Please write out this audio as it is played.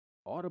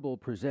Audible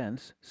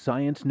presents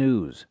Science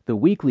News, the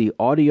weekly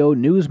audio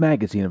news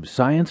magazine of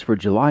science for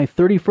July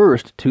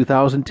 31st,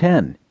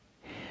 2010.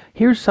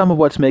 Here's some of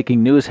what's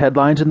making news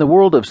headlines in the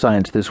world of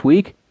science this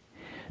week.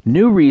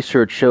 New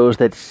research shows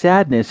that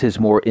sadness is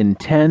more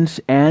intense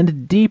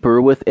and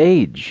deeper with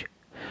age.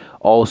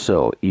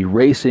 Also,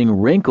 erasing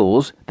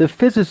wrinkles the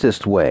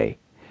physicist way.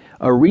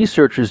 A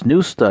researcher's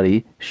new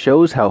study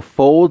shows how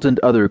folds and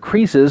other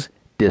creases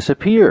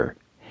disappear.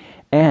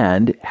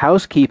 And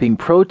housekeeping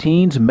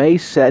proteins may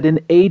set an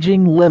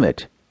aging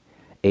limit.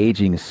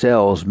 Aging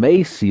cells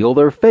may seal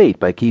their fate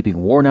by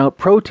keeping worn-out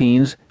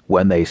proteins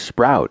when they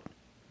sprout.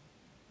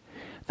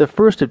 The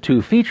first of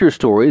two feature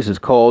stories is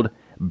called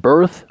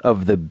Birth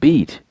of the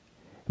Beat.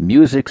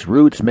 Music's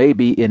roots may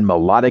be in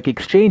melodic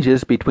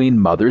exchanges between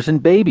mothers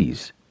and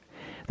babies.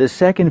 The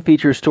second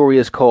feature story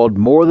is called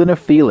More Than a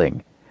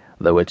Feeling.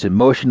 Though it's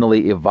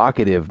emotionally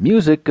evocative,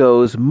 music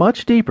goes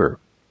much deeper.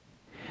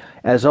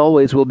 As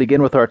always, we'll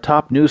begin with our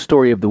top news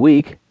story of the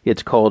week.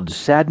 It's called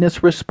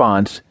Sadness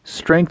Response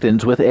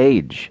Strengthens with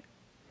Age.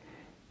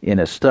 In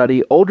a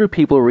study, older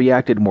people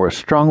reacted more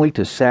strongly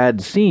to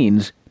sad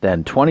scenes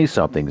than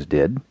 20-somethings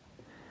did.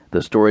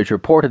 The story is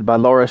reported by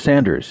Laura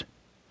Sanders.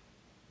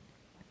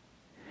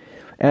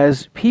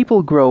 As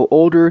people grow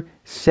older,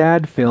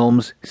 sad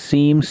films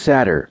seem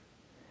sadder.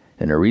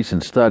 In a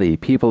recent study,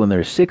 people in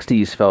their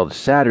 60s felt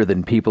sadder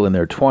than people in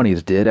their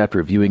 20s did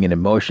after viewing an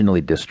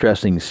emotionally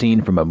distressing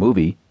scene from a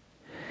movie.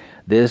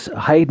 This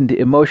heightened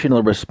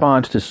emotional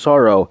response to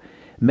sorrow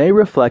may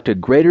reflect a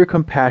greater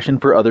compassion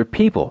for other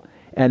people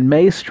and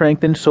may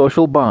strengthen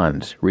social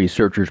bonds,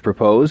 researchers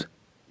propose.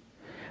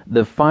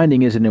 The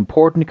finding is an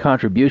important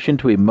contribution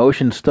to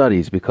emotion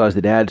studies because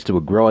it adds to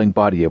a growing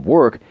body of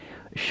work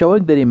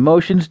showing that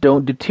emotions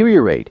don't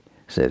deteriorate,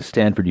 says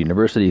Stanford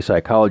University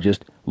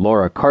psychologist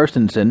Laura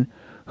Carstensen,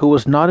 who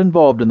was not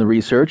involved in the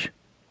research.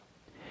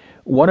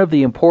 One of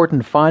the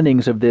important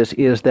findings of this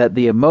is that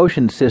the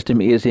emotion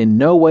system is in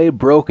no way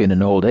broken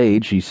in old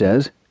age, she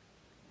says.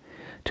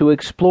 To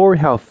explore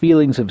how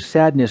feelings of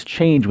sadness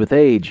change with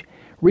age,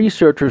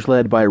 researchers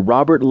led by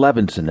Robert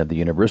Levinson of the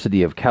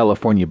University of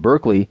California,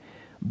 Berkeley,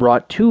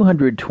 brought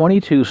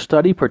 222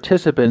 study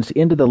participants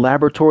into the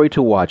laboratory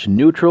to watch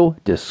neutral,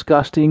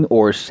 disgusting,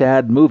 or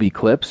sad movie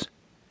clips.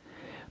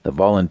 The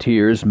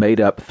volunteers made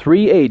up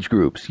three age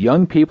groups: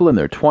 young people in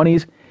their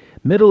 20s,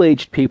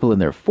 middle-aged people in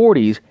their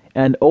 40s,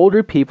 and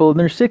older people in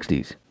their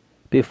 60s.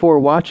 Before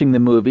watching the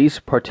movies,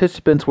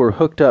 participants were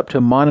hooked up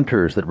to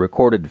monitors that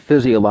recorded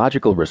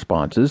physiological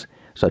responses,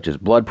 such as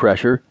blood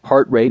pressure,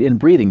 heart rate, and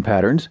breathing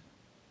patterns.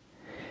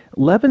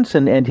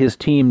 Levinson and his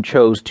team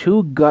chose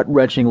two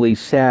gut-wrenchingly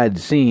sad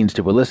scenes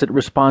to elicit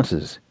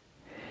responses.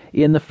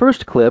 In the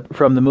first clip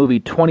from the movie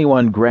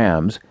 21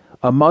 Grams,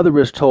 a mother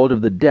is told of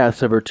the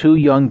deaths of her two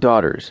young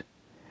daughters.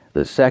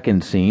 The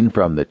second scene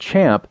from The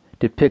Champ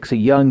depicts a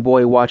young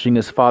boy watching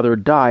his father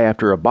die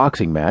after a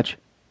boxing match.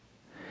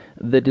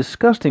 The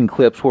disgusting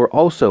clips were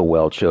also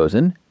well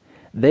chosen.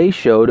 They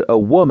showed a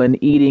woman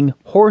eating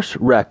horse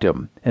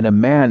rectum and a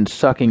man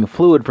sucking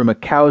fluid from a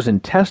cow's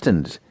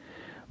intestines,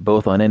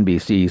 both on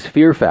NBC's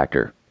Fear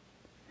Factor.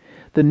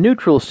 The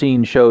neutral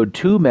scene showed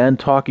two men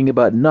talking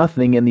about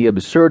nothing in the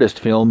absurdist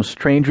film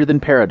Stranger Than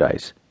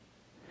Paradise.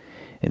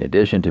 In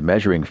addition to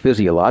measuring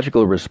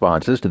physiological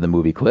responses to the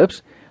movie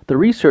clips, the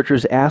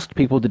researchers asked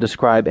people to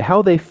describe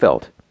how they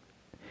felt.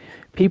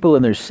 People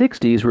in their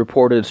 60s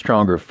reported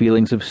stronger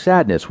feelings of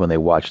sadness when they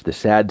watched the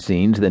sad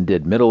scenes than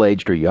did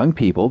middle-aged or young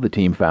people, the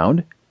team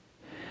found.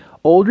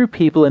 Older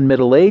people and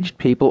middle-aged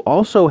people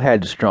also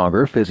had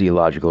stronger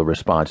physiological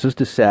responses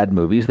to sad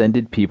movies than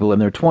did people in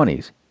their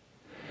 20s.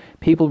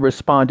 People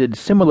responded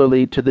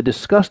similarly to the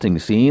disgusting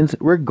scenes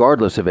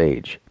regardless of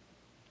age.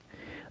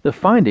 The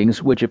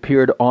findings, which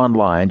appeared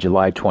online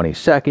July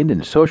 22nd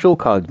in Social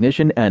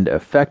Cognition and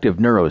Affective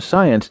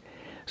Neuroscience,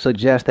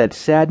 suggest that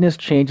sadness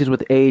changes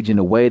with age in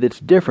a way that's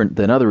different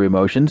than other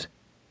emotions.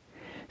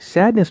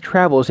 Sadness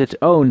travels its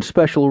own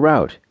special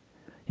route.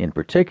 In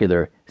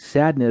particular,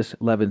 sadness,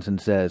 Levinson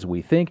says,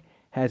 we think,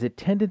 has a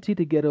tendency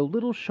to get a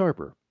little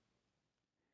sharper.